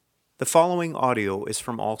The following audio is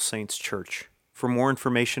from All Saints Church. For more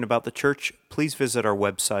information about the church, please visit our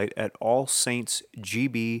website at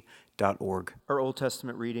allsaintsgb.org. Our Old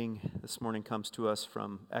Testament reading this morning comes to us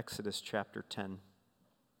from Exodus chapter 10.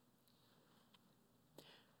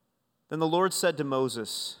 Then the Lord said to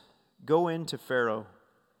Moses, "Go in to Pharaoh,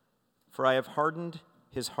 for I have hardened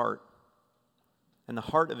his heart and the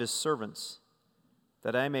heart of his servants,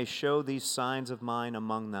 that I may show these signs of mine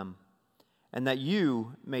among them, and that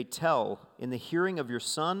you may tell in the hearing of your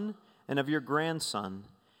son and of your grandson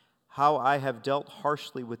how I have dealt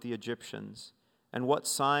harshly with the Egyptians, and what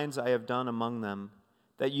signs I have done among them,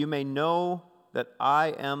 that you may know that I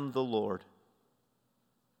am the Lord."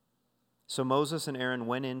 So Moses and Aaron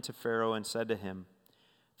went in to Pharaoh and said to him,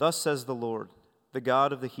 "Thus says the Lord, the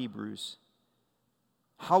God of the Hebrews,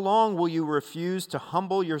 how long will you refuse to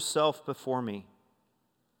humble yourself before me?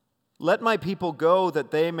 Let my people go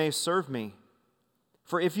that they may serve me.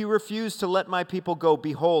 For if you refuse to let my people go,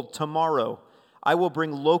 behold, tomorrow I will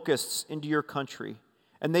bring locusts into your country,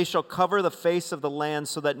 and they shall cover the face of the land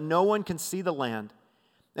so that no one can see the land.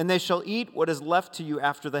 And they shall eat what is left to you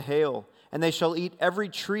after the hail, and they shall eat every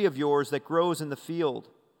tree of yours that grows in the field.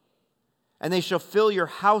 And they shall fill your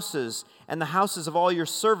houses and the houses of all your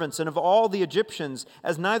servants and of all the Egyptians,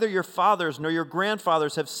 as neither your fathers nor your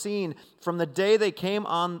grandfathers have seen from the day they came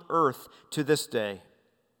on earth to this day."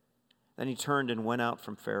 Then he turned and went out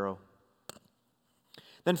from Pharaoh.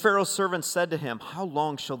 Then Pharaoh's servants said to him, "How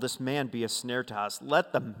long shall this man be a snare to us?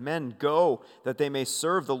 Let the men go, that they may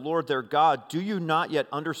serve the Lord their God. Do you not yet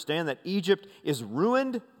understand that Egypt is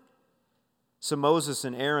ruined?" So Moses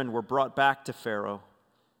and Aaron were brought back to Pharaoh,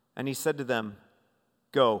 and he said to them,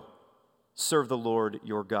 "Go, serve the Lord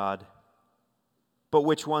your God." "But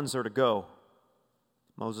which ones are to go?"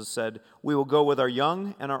 Moses said, "We will go with our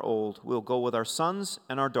young and our old. We will go with our sons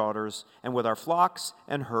and our daughters, and with our flocks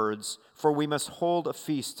and herds, for we must hold a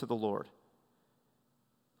feast to the Lord."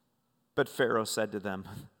 But Pharaoh said to them,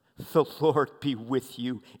 "The Lord be with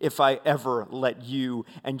you, if I ever let you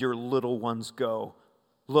and your little ones go.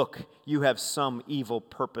 Look, you have some evil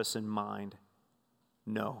purpose in mind.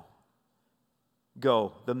 No.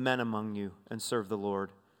 Go, the men among you, and serve the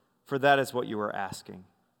Lord, for that is what you are asking."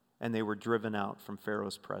 And they were driven out from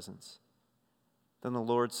Pharaoh's presence. Then the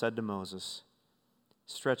Lord said to Moses,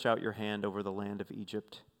 "Stretch out your hand over the land of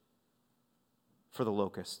Egypt for the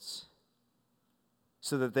locusts,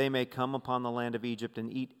 so that they may come upon the land of Egypt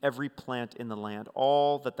and eat every plant in the land,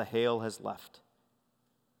 all that the hail has left."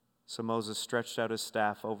 So Moses stretched out his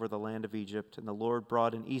staff over the land of Egypt, and the Lord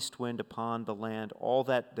brought an east wind upon the land all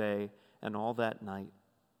that day and all that night.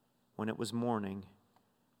 When it was morning,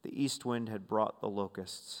 the east wind had brought the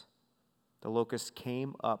locusts. The locusts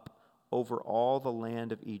came up over all the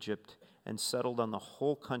land of Egypt and settled on the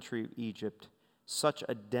whole country of Egypt, such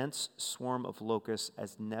a dense swarm of locusts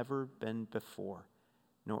as never been before,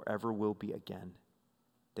 nor ever will be again.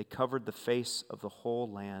 They covered the face of the whole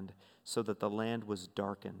land, so that the land was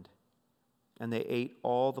darkened. And they ate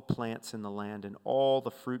all the plants in the land and all the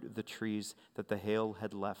fruit of the trees that the hail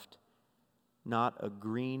had left. Not a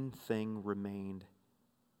green thing remained,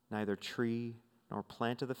 neither tree nor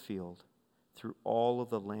plant of the field, through all of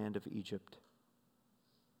the land of Egypt.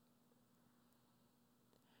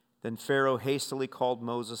 Then Pharaoh hastily called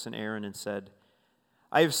Moses and Aaron and said,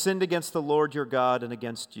 "I have sinned against the Lord your God and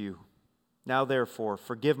against you. Now therefore,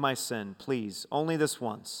 forgive my sin, please, only this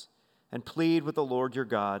once, and plead with the Lord your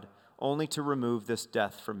God, only to remove this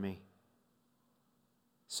death from me."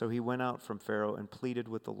 So he went out from Pharaoh and pleaded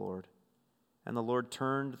with the Lord. And the Lord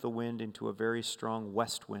turned the wind into a very strong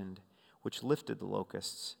west wind, which lifted the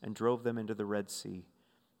locusts and drove them into the Red Sea.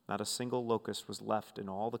 Not a single locust was left in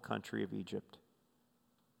all the country of Egypt.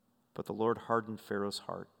 But the Lord hardened Pharaoh's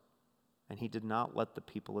heart, and he did not let the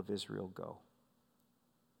people of Israel go.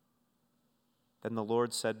 Then the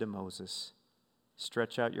Lord said to Moses,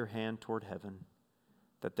 "Stretch out your hand toward heaven,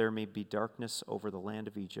 that there may be darkness over the land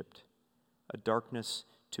of Egypt, a darkness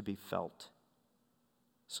to be felt."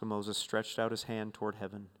 So Moses stretched out his hand toward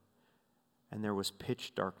heaven, and there was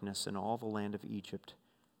pitch darkness in all the land of Egypt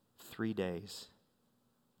 3 days.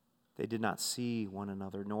 They did not see one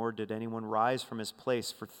another, nor did anyone rise from his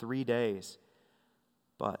place for 3 days.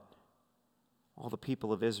 But all the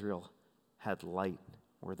people of Israel had light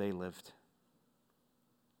where they lived.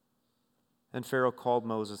 Then Pharaoh called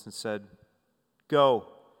Moses and said,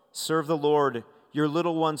 "Go, serve the Lord. Your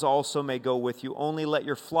little ones also may go with you. Only let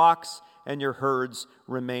your flocks and your herds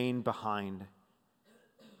remain behind."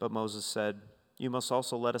 But Moses said, "You must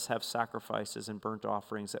also let us have sacrifices and burnt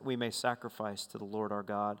offerings, that we may sacrifice to the Lord our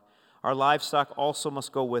God. Our livestock also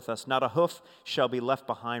must go with us. Not a hoof shall be left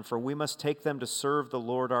behind, for we must take them to serve the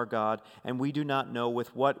Lord our God, and we do not know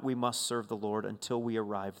with what we must serve the Lord until we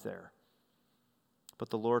arrive there." But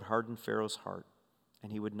the Lord hardened Pharaoh's heart,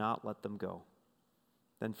 and he would not let them go.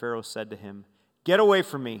 Then Pharaoh said to him, "Get away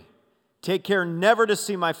from me. Take care never to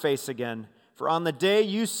see my face again, for on the day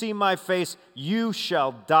you see my face, you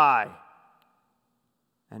shall die."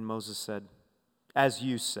 And Moses said, "As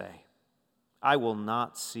you say, I will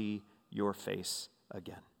not see your face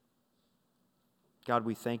again." God,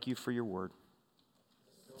 we thank you for your word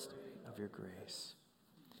of your grace.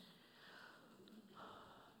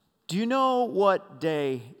 Do you know what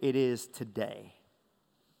day it is today?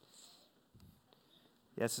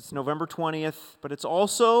 Yes, it's November 20th, but it's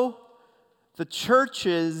also the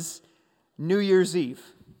church's New Year's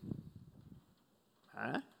Eve.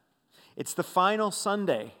 It's the final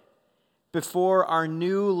Sunday before our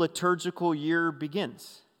new liturgical year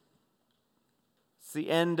begins. It's the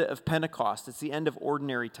end of Pentecost. It's the end of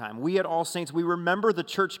ordinary time. We at All Saints, we remember the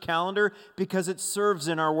church calendar because it serves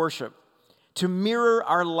in our worship to mirror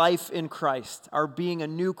our life in Christ, our being a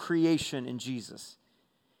new creation in Jesus.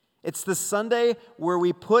 It's the Sunday where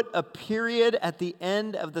we put a period at the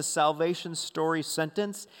end of the salvation story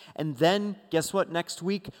sentence, and then, guess what, next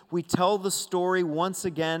week, we tell the story once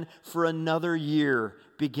again for another year,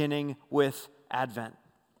 beginning with Advent.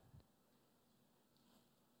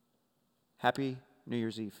 Happy New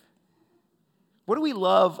Year's Eve. What do we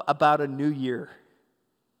love about a new year?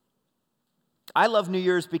 I love New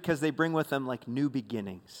Year's because they bring with them like new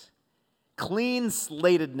beginnings. Clean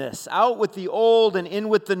slatedness, out with the old and in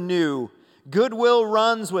with the new. Goodwill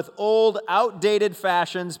runs with old, outdated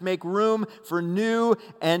fashions, make room for new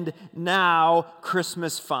and now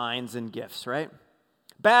Christmas finds and gifts, right?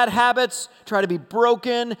 Bad habits try to be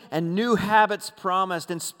broken and new habits promised.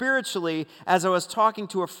 And spiritually, as I was talking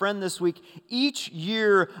to a friend this week, each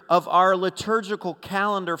year of our liturgical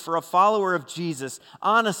calendar for a follower of Jesus,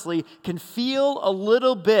 honestly, can feel a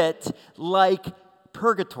little bit like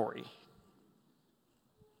purgatory.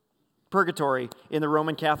 Purgatory in the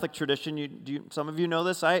Roman Catholic tradition, some of you know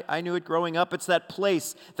this, I knew it growing up. It's that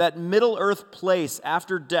place, that Middle Earth place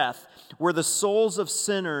after death where the souls of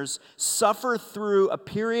sinners suffer through a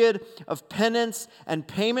period of penance and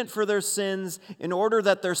payment for their sins in order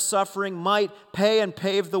that their suffering might pay and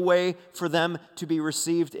pave the way for them to be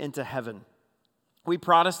received into heaven. We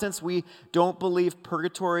Protestants, we don't believe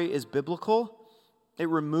purgatory is biblical. It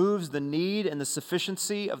removes the need and the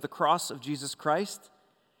sufficiency of the cross of Jesus Christ.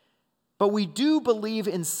 But we do believe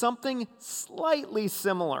in something slightly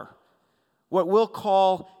similar, what we'll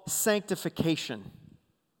call sanctification.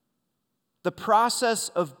 The process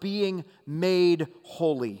of being made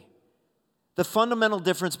holy. The fundamental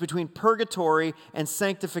difference between purgatory and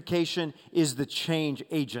sanctification is the change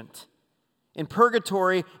agent. In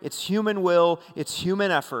purgatory, it's human will, it's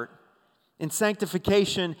human effort. In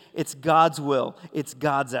sanctification, it's God's will, it's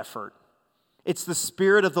God's effort. It's the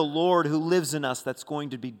Spirit of the Lord who lives in us that's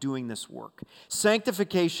going to be doing this work.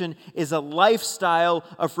 Sanctification is a lifestyle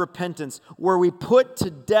of repentance where we put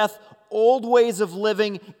to death old ways of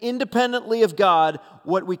living independently of God,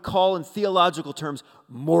 what we call in theological terms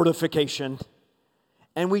mortification.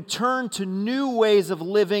 And we turn to new ways of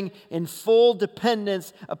living in full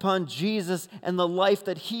dependence upon Jesus and the life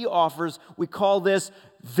that He offers. We call this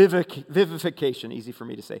vivification. Easy for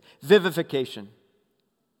me to say. Vivification.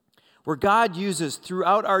 Where God uses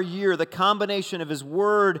throughout our year the combination of His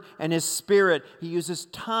Word and His Spirit. He uses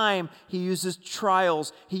time, He uses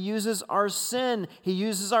trials, He uses our sin, He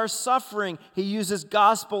uses our suffering, He uses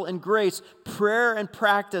gospel and grace, prayer and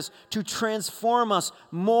practice to transform us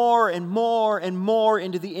more and more and more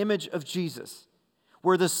into the image of Jesus.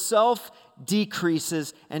 Where the self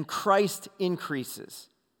decreases and Christ increases.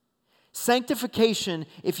 Sanctification,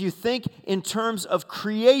 if you think in terms of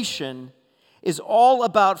creation, is all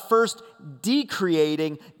about first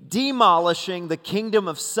decreating, demolishing the kingdom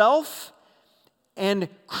of self and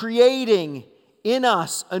creating in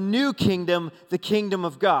us a new kingdom, the kingdom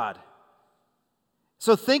of God.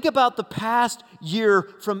 So think about the past year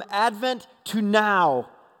from Advent to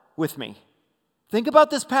now with me. Think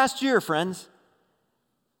about this past year, friends.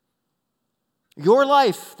 Your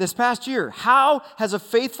life this past year, how has a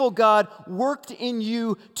faithful God worked in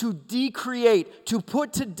you to decreate, to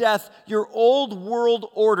put to death your old world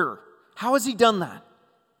order? How has He done that?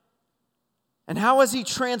 And how has He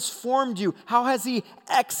transformed you? How has He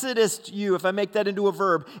exodused you, if I make that into a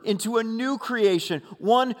verb, into a new creation,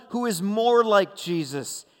 one who is more like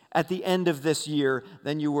Jesus at the end of this year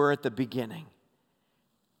than you were at the beginning?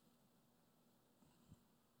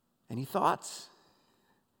 Any thoughts?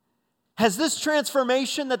 Has this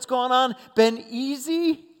transformation that's gone on been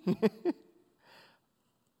easy?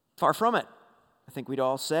 Far from it, I think we'd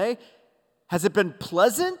all say. Has it been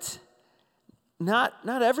pleasant? Not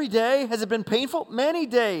every day. Has it been painful? Many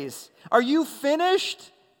days. Are you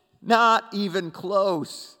finished? Not even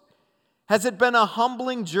close. Has it been a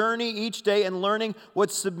humbling journey each day and learning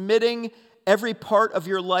what submitting every part of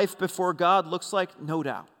your life before God looks like? No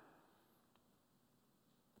doubt.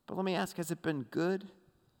 But let me ask, has it been good?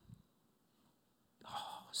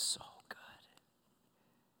 Oh, so good.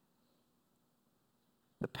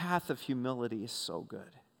 The path of humility is so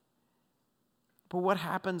good. But what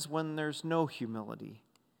happens when there's no humility,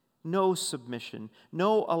 no submission,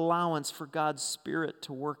 no allowance for God's Spirit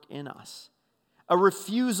to work in us? A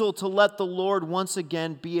refusal to let the Lord once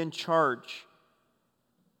again be in charge.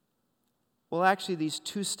 Well, actually, these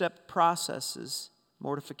two-step processes,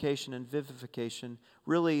 mortification and vivification,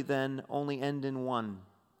 really then only end in one: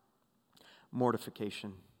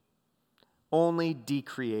 mortification. Only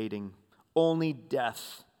decreating, only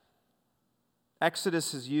death.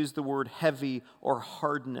 Exodus has used the word heavy or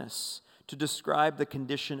hardness to describe the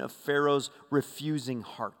condition of Pharaoh's refusing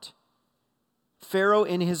heart. Pharaoh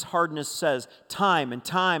in his hardness says time and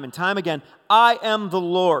time and time again, I am the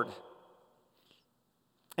Lord.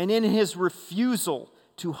 And in his refusal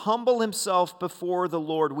to humble himself before the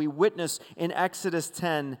Lord, we witness in Exodus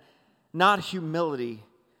 10 not humility,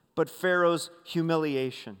 but Pharaoh's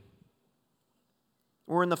humiliation.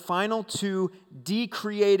 We're in the final two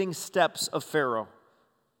decreating steps of Pharaoh,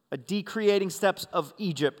 a decreating steps of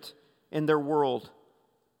Egypt in their world,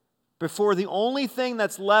 before the only thing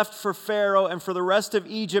that's left for Pharaoh and for the rest of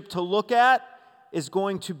Egypt to look at is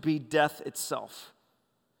going to be death itself.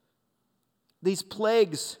 These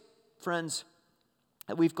plagues, friends,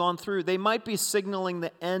 that we've gone through, they might be signaling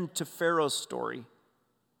the end to Pharaoh's story,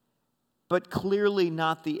 but clearly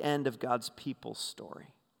not the end of God's people's story.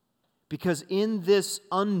 Because in this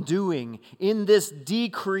undoing, in this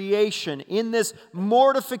decreation, in this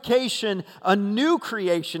mortification, a new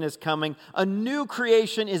creation is coming. A new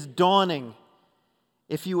creation is dawning.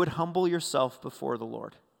 If you would humble yourself before the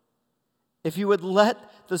Lord. If you would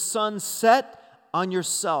let the sun set on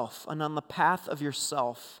yourself and on the path of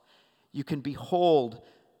yourself, you can behold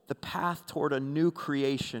the path toward a new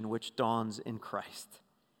creation which dawns in Christ.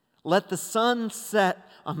 Let the sun set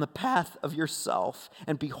on the path of yourself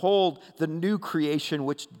and behold the new creation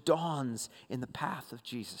which dawns in the path of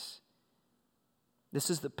Jesus.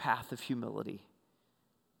 This is the path of humility.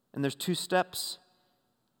 And there's two steps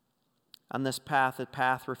on this path, a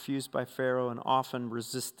path refused by Pharaoh and often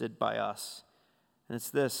resisted by us. And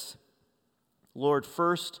it's this: Lord,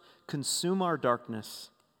 first consume our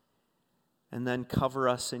darkness and then cover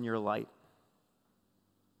us in your light.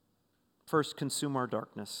 First, consume our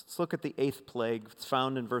darkness. Let's look at the eighth plague. It's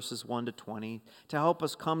found in verses 1 to 20 to help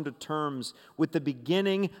us come to terms with the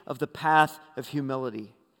beginning of the path of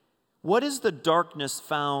humility. What is the darkness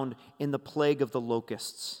found in the plague of the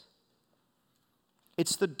locusts?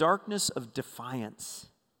 It's the darkness of defiance.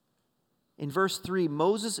 In verse 3,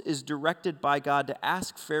 Moses is directed by God to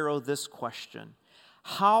ask Pharaoh this question: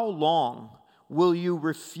 how long will you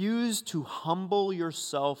refuse to humble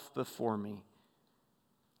yourself before me?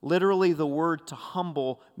 Literally, the word to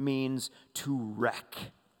humble means to wreck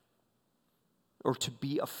or to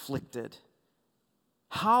be afflicted.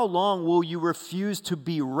 How long will you refuse to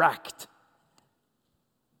be wrecked?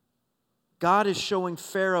 God is showing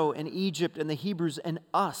Pharaoh and Egypt and the Hebrews and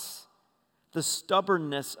us the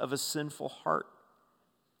stubbornness of a sinful heart.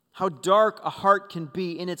 How dark a heart can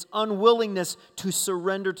be in its unwillingness to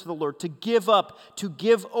surrender to the Lord, to give up, to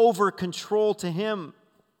give over control to Him.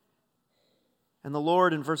 And the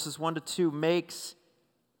Lord, in verses 1 to 2, makes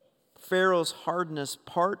Pharaoh's hardness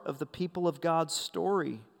part of the people of God's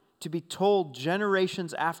story, to be told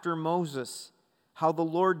generations after Moses how the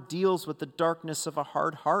Lord deals with the darkness of a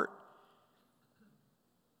hard heart.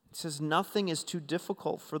 It says, nothing is too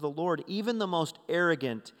difficult for the Lord. Even the most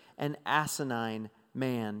arrogant and asinine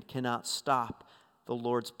man cannot stop the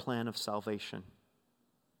Lord's plan of salvation.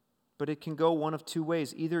 But it can go one of two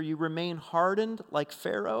ways. Either you remain hardened like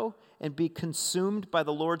Pharaoh and be consumed by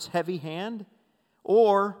the Lord's heavy hand,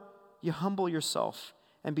 or you humble yourself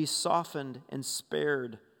and be softened and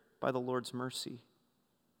spared by the Lord's mercy.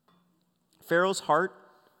 Pharaoh's heart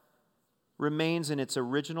remains in its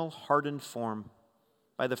original hardened form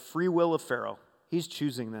by the free will of Pharaoh. He's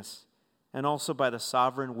choosing this. And also by the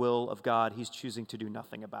sovereign will of God, he's choosing to do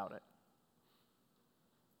nothing about it.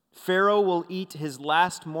 Pharaoh will eat his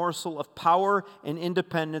last morsel of power and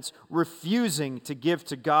independence, refusing to give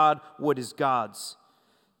to God what is God's.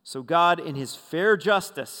 So God, in his fair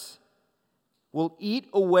justice, will eat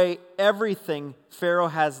away everything Pharaoh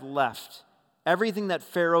has left. Everything that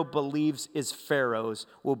Pharaoh believes is Pharaoh's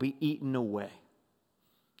will be eaten away.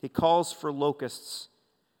 He calls for locusts,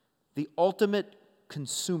 the ultimate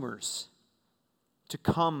consumers, to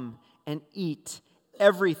come and eat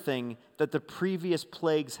everything that the previous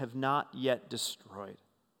plagues have not yet destroyed.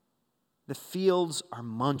 The fields are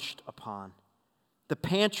munched upon. The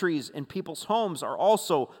pantries in people's homes are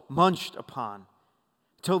also munched upon,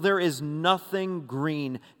 till there is nothing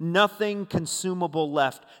green, nothing consumable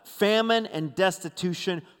left. Famine and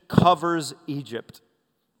destitution covers Egypt.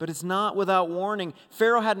 But it's not without warning.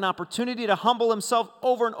 Pharaoh had an opportunity to humble himself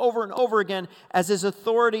over and over and over again as his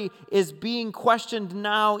authority is being questioned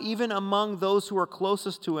now, even among those who are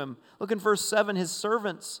closest to him. Look in verse 7, his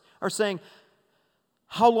servants are saying,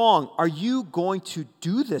 how long are you going to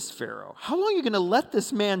do this, Pharaoh? How long are you going to let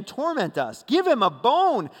this man torment us? Give him a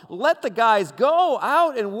bone. Let the guys go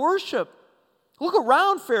out and worship. Look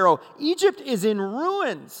around, Pharaoh. Egypt is in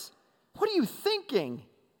ruins. What are you thinking?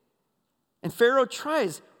 And Pharaoh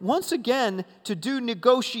tries once again to do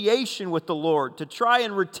negotiation with the Lord, to try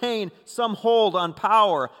and retain some hold on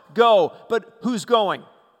power. Go, but who's going?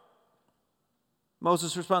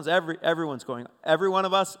 Moses responds, everyone's going. Every one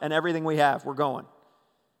of us and everything we have, we're going.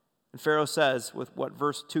 And Pharaoh says, with what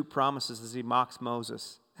verse 2 promises as he mocks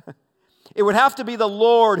Moses, it would have to be the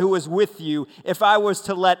Lord who is with you if I was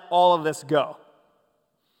to let all of this go.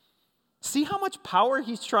 See how much power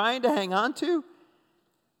he's trying to hang on to?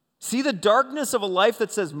 See the darkness of a life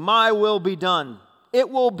that says, my will be done. It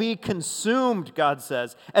will be consumed, God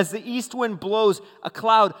says, as the east wind blows a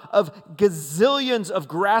cloud of gazillions of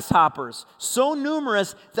grasshoppers, so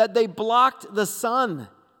numerous that they blocked the sun,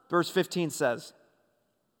 verse 15 says.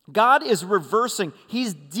 God is reversing.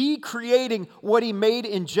 He's decreating what he made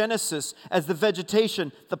in Genesis as the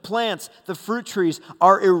vegetation, the plants, the fruit trees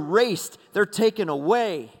are erased. They're taken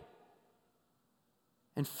away.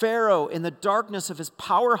 And Pharaoh, in the darkness of his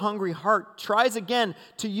power-hungry heart, tries again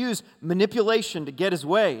to use manipulation to get his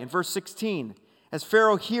way. In verse 16, as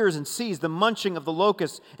Pharaoh hears and sees the munching of the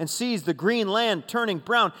locusts and sees the green land turning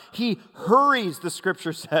brown, he hurries, the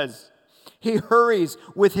scripture says. He hurries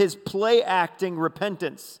with his play-acting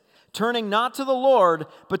repentance, turning not to the Lord,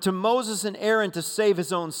 but to Moses and Aaron to save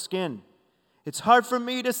his own skin. It's hard for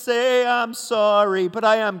me to say I'm sorry, but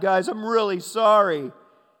I am, guys. I'm really sorry.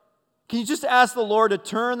 Can you just ask the Lord to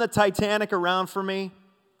turn the Titanic around for me?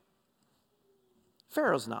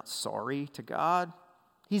 Pharaoh's not sorry to God.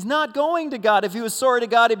 He's not going to God. If he was sorry to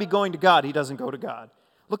God, he'd be going to God. He doesn't go to God.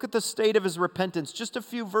 Look at the state of his repentance. Just a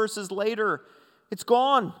few verses later, it's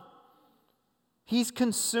gone. He's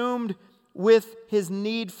consumed with his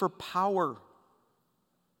need for power.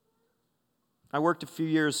 I worked a few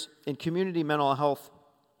years in community mental health,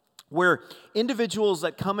 where individuals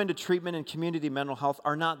that come into treatment in community mental health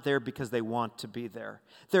are not there because they want to be there.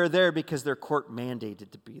 They're there because they're court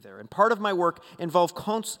mandated to be there. And part of my work involved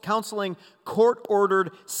counseling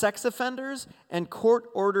court-ordered sex offenders and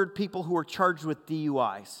court-ordered people who are charged with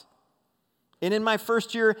DUIs. And in my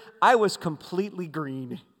first year, I was completely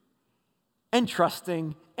green and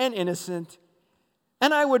trusting and innocent.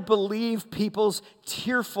 And I would believe people's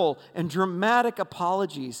tearful and dramatic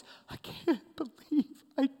apologies. I can't believe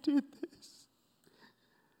I did this.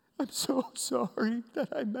 I'm so sorry that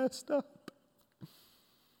I messed up.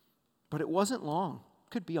 But it wasn't long.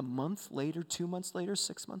 It could be a month later, 2 months later,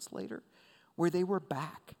 6 months later, where they were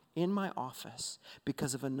back in my office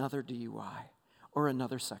because of another DUI or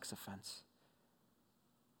another sex offense.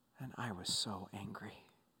 And I was so angry.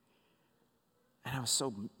 And I was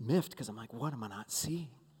so miffed because I'm like, what am I not seeing?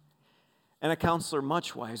 And a counselor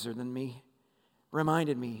much wiser than me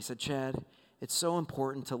reminded me, he said, Chad, it's so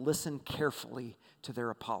important to listen carefully to their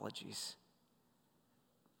apologies.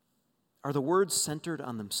 Are the words centered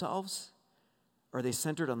on themselves, or are they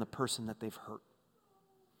centered on the person that they've hurt?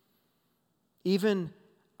 Even,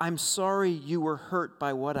 I'm sorry you were hurt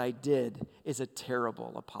by what I did, is a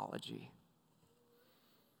terrible apology.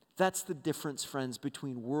 That's the difference, friends,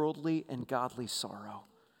 between worldly and godly sorrow.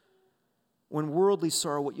 When worldly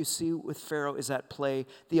sorrow, what you see with Pharaoh is at play.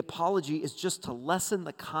 The apology is just to lessen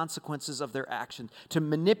the consequences of their actions, to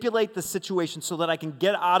manipulate the situation so that I can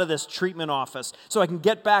get out of this treatment office, so I can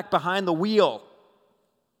get back behind the wheel.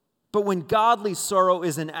 But when godly sorrow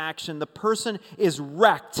is in action, the person is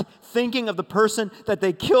wrecked, thinking of the person that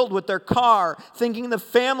they killed with their car, thinking of the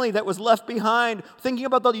family that was left behind, thinking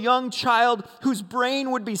about the young child whose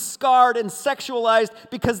brain would be scarred and sexualized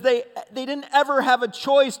because they didn't ever have a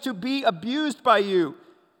choice to be abused by you.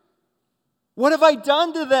 What have I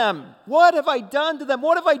done to them? What have I done to them?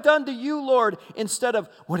 What have I done to you, Lord? Instead of,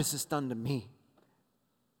 what has this done to me?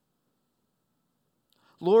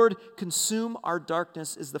 Lord, consume our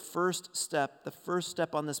darkness is the first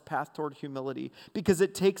step on this path toward humility, because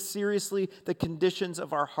it takes seriously the conditions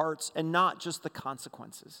of our hearts and not just the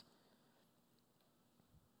consequences.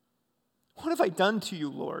 What have I done to you,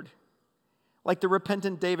 Lord? Like the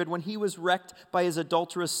repentant David, when he was wrecked by his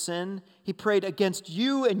adulterous sin, he prayed, against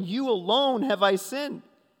you and you alone have I sinned.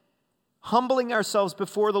 Humbling ourselves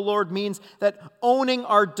before the Lord means that owning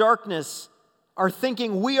our darkness, our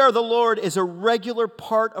thinking we are the Lord, is a regular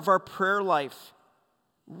part of our prayer life.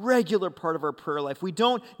 Regular part of our prayer life. We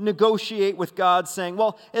don't negotiate with God saying,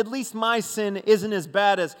 well, at least my sin isn't as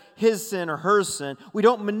bad as his sin or her sin. We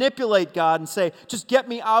don't manipulate God and say, just get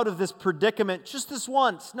me out of this predicament just this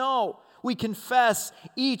once. No. We confess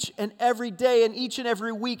each and every day and each and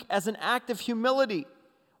every week as an act of humility.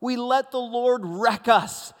 We let the Lord wreck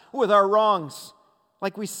us with our wrongs.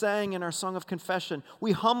 Like we sang in our song of confession,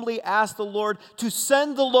 we humbly ask the Lord to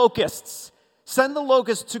send the locusts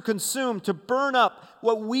to consume, to burn up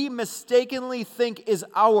what we mistakenly think is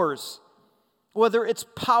ours. Whether it's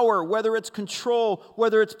power, whether it's control,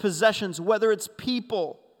 whether it's possessions, whether it's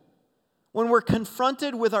people. When we're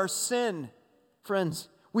confronted with our sin, friends,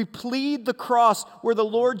 we plead the cross where the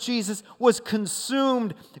Lord Jesus was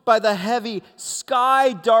consumed by the heavy,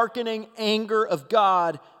 sky-darkening anger of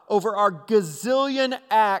God over our gazillion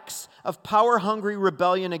acts of power-hungry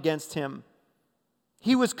rebellion against him.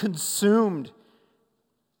 He was consumed.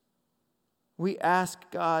 We ask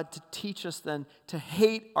God to teach us then to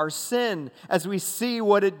hate our sin as we see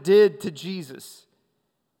what it did to Jesus.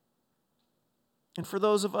 And for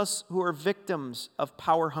those of us who are victims of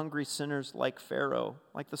power-hungry sinners like Pharaoh,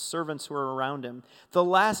 like the servants who are around him, the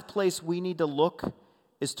last place we need to look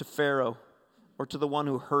is to Pharaoh or to the one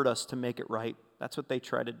who hurt us to make it right. That's what they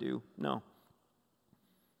try to do. No.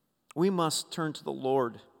 We must turn to the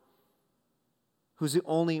Lord, who's the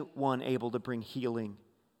only one able to bring healing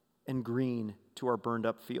and green to our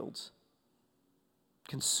burned-up fields.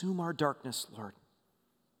 Consume our darkness, Lord.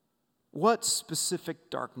 What specific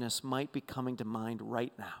darkness might be coming to mind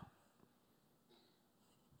right now?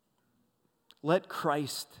 Let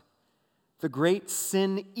Christ, the great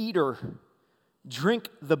sin eater, drink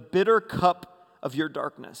the bitter cup of your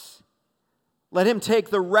darkness. Let him take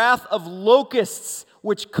the wrath of locusts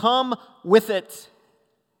which come with it.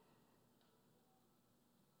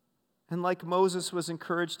 And like Moses was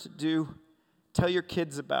encouraged to do, tell your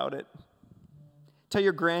kids about it. Tell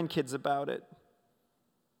your grandkids about it.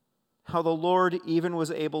 How the Lord even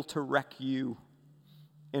was able to wreck you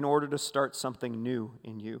in order to start something new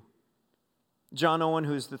in you. John Owen,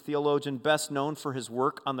 who's the theologian best known for his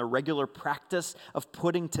work on the regular practice of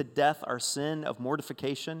putting to death our sin of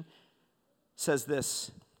mortification, says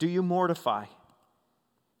this: do you mortify?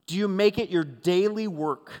 Do you make it your daily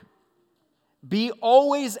work? Be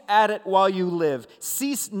always at it while you live.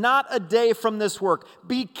 Cease not a day from this work.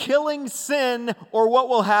 Be killing sin, or what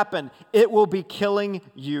will happen? It will be killing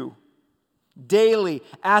you. Daily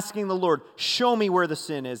asking the Lord, show me where the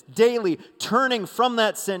sin is. Daily turning from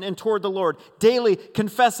that sin and toward the Lord. Daily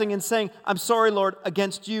confessing and saying, I'm sorry, Lord,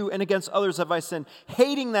 against you and against others have I sinned.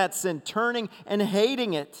 Hating that sin, turning and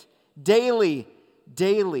hating it. Daily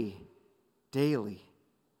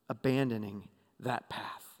abandoning that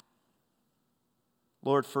path.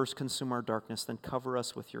 Lord, first consume our darkness, then cover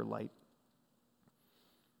us with your light.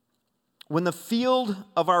 When the field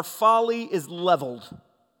of our folly is leveled,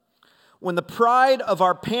 when the pride of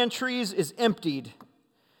our pantries is emptied,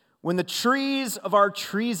 when the trees of our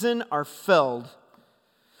treason are felled,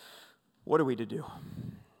 what are we to do?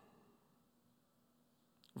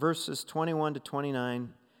 Verses 21 to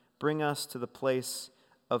 29 bring us to the place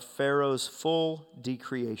of Pharaoh's full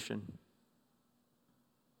decreation.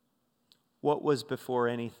 What was before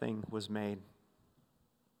anything was made?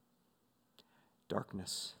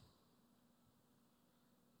 Darkness.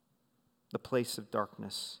 The place of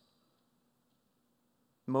darkness.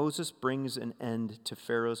 Moses brings an end to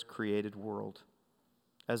Pharaoh's created world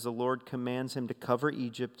as the Lord commands him to cover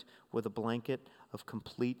Egypt with a blanket of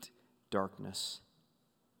complete darkness.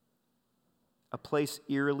 A place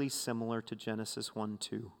eerily similar to Genesis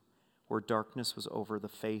 1:2, where darkness was over the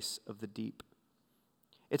face of the deep.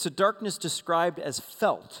 It's a darkness described as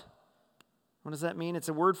felt. What does that mean? It's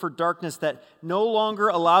a word for darkness that no longer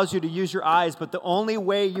allows you to use your eyes, but the only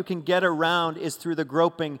way you can get around is through the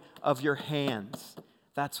groping of your hands.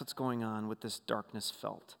 That's what's going on with this darkness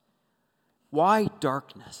felt. Why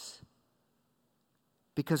darkness?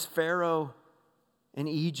 Because Pharaoh in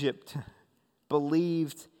Egypt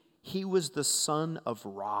believed he was the son of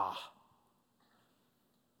Ra.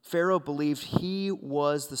 Pharaoh believed he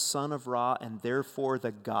was the son of Ra and therefore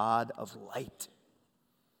the god of light.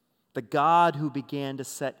 The God who began to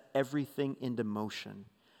set everything into motion.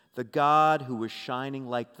 The God who was shining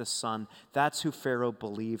like the sun. That's who Pharaoh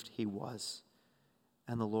believed he was.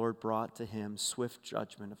 And the Lord brought to him swift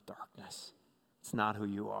judgment of darkness. It's not who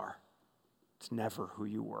you are. It's never who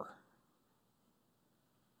you were.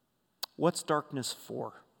 What's darkness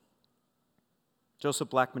for? Joseph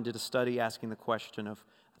Blackman did a study asking the question of,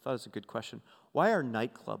 I thought it was a good question, why are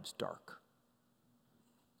nightclubs dark?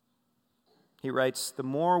 He writes, the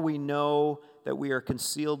more we know that we are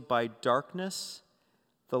concealed by darkness,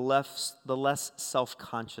 the less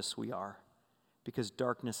self-conscious we are, because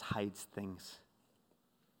darkness hides things.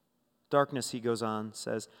 Darkness, he goes on,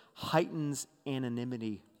 says, heightens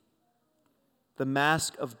anonymity. The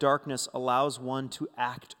mask of darkness allows one to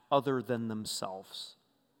act other than themselves.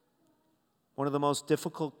 One of the most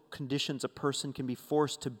difficult conditions a person can be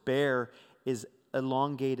forced to bear is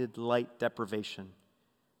elongated light deprivation.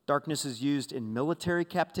 Darkness is used in military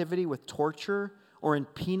captivity with torture or in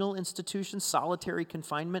penal institutions, solitary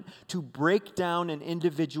confinement, to break down an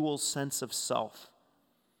individual's sense of self.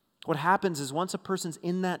 What happens is once a person's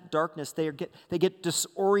in that darkness, they get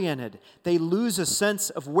disoriented. They lose a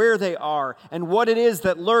sense of where they are and what it is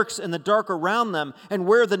that lurks in the dark around them and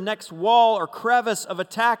where the next wall or crevice of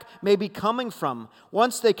attack may be coming from.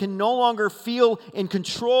 Once they can no longer feel in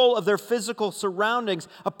control of their physical surroundings,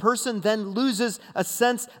 a person then loses a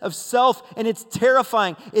sense of self, and it's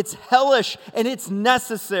terrifying, it's hellish, and it's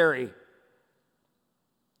necessary.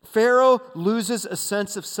 Pharaoh loses a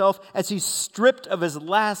sense of self as he's stripped of his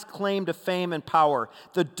last claim to fame and power.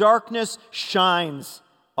 The darkness shines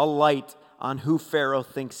a light on who Pharaoh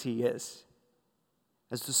thinks he is.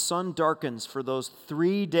 As the sun darkens for that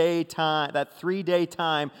 3-day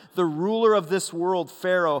time, the ruler of this world,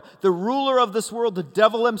 Pharaoh, the ruler of this world, the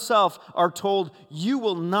devil himself, are told, you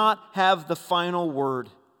will not have the final word,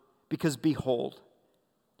 because behold,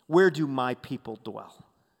 where do my people dwell?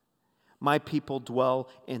 My people dwell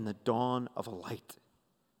in the dawn of a light.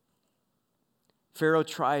 Pharaoh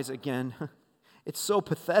tries again. It's so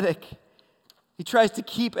pathetic. He tries to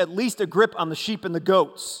keep at least a grip on the sheep and the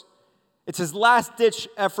goats. It's his last-ditch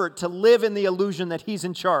effort to live in the illusion that he's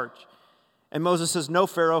in charge. And Moses says, no,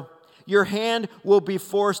 Pharaoh, your hand will be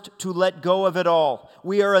forced to let go of it all.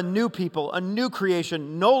 We are a new people, a new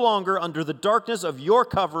creation, no longer under the darkness of your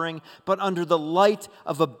covering, but under the light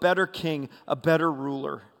of a better king, a better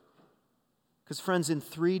ruler. Because friends, in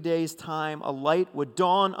 3 days' time, a light would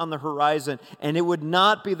dawn on the horizon, and it would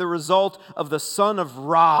not be the result of the son of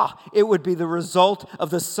Ra. It would be the result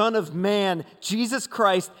of the Son of Man, Jesus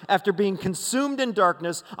Christ, after being consumed in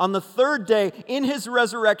darkness, on the third day in his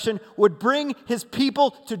resurrection, would bring his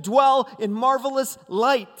people to dwell in marvelous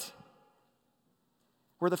light.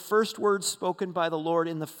 Were the first words spoken by the Lord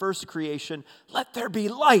in the first creation, let there be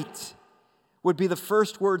light, would be the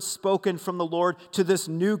first words spoken from the Lord to this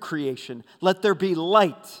new creation. Let there be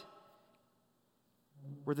light.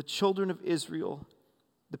 Where the children of Israel,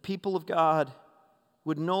 the people of God,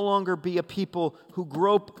 would no longer be a people who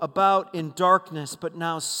grope about in darkness, but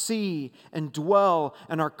now see and dwell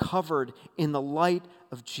and are covered in the light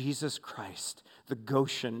of Jesus Christ, the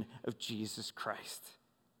Goshen of Jesus Christ,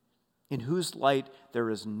 in whose light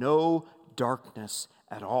there is no darkness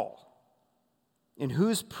at all, in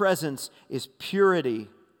whose presence is purity,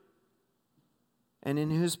 and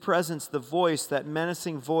in whose presence the voice, that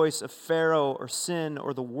menacing voice of Pharaoh or sin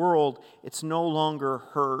or the world, it's no longer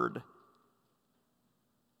heard.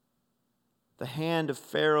 The hand of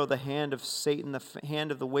Pharaoh, the hand of Satan, the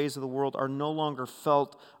hand of the ways of the world are no longer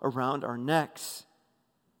felt around our necks.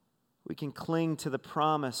 We can cling to the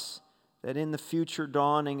promise that in the future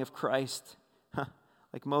dawning of Christ,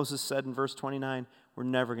 like Moses said in verse 29, we're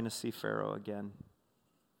never going to see Pharaoh again.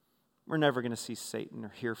 We're never going to see Satan or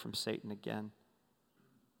hear from Satan again.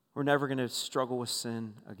 We're never going to struggle with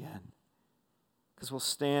sin again, because we'll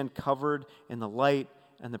stand covered in the light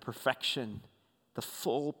and the perfection, the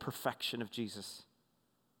full perfection of Jesus.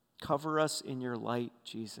 Cover us in your light,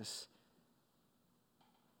 Jesus.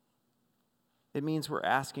 It means we're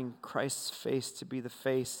asking Christ's face to be the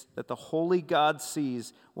face that the holy God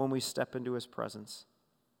sees when we step into his presence.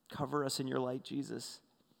 Cover us in your light, Jesus.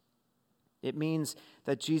 It means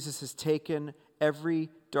that Jesus has taken every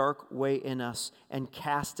dark way in us and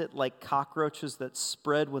cast it like cockroaches that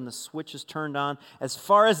spread when the switch is turned on as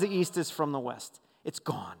far as the east is from the west. It's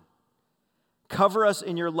gone. Cover us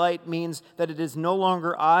in your light means that it is no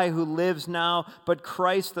longer I who lives now, but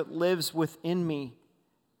Christ that lives within me.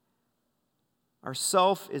 Our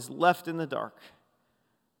self is left in the dark,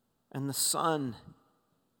 and the sun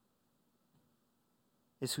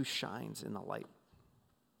is who shines in the light.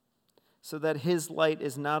 so that his light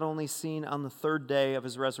is not only seen on the third day of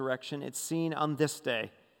his resurrection, it's seen on this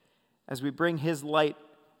day as we bring his light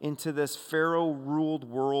into this Pharaoh-ruled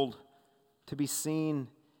world to be seen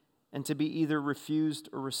and to be either refused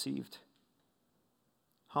or received.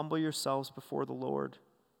 Humble yourselves before the Lord.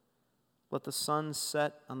 Let the sun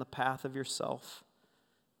set on the path of yourself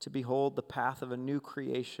to behold the path of a new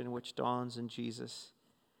creation which dawns in Jesus.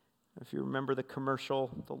 If you remember the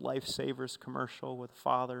commercial, the Lifesavers commercial with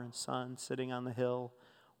father and son sitting on the hill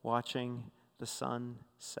watching the sun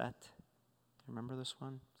set. Do you remember this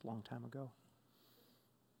one? It's a long time ago.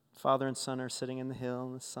 Father and son are sitting in the hill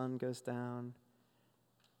and the sun goes down,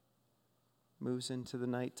 moves into the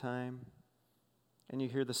nighttime, and you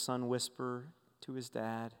hear the son whisper to his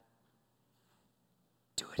dad,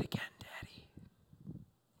 "Do it again, Daddy.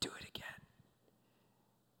 Do it again."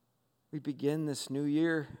 We begin this new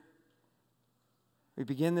year. We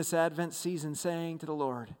begin this Advent season saying to the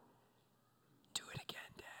Lord, "Do it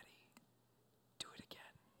again, Daddy. Do it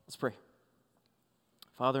again." Let's pray.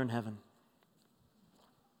 Father in heaven,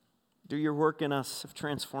 do your work in us of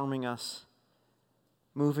transforming us,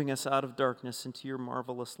 moving us out of darkness into your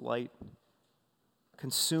marvelous light,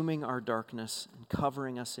 consuming our darkness and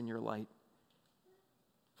covering us in your light.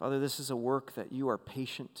 Father, this is a work that you are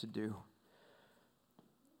patient to do.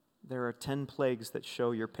 There are 10 plagues that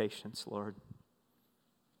show your patience, Lord.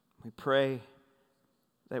 We pray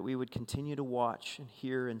that we would continue to watch and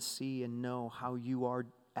hear and see and know how you are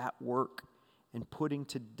at work in putting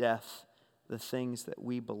to death the things that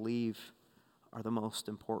we believe are the most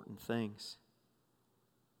important things.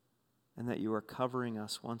 And that you are covering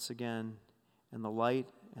us once again in the light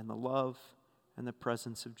and the love and the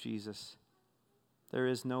presence of Jesus. There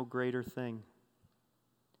is no greater thing.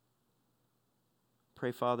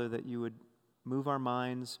 Pray, Father, that you would move our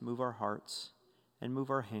minds, move our hearts, and move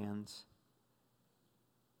our hands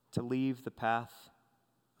to leave the path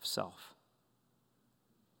of self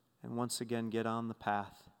and once again get on the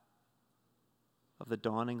path of the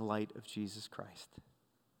dawning light of Jesus Christ.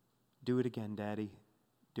 Do it again, Daddy.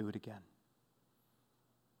 Do it again.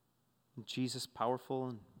 In Jesus' powerful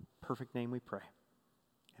and perfect name we pray.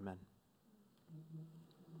 Amen.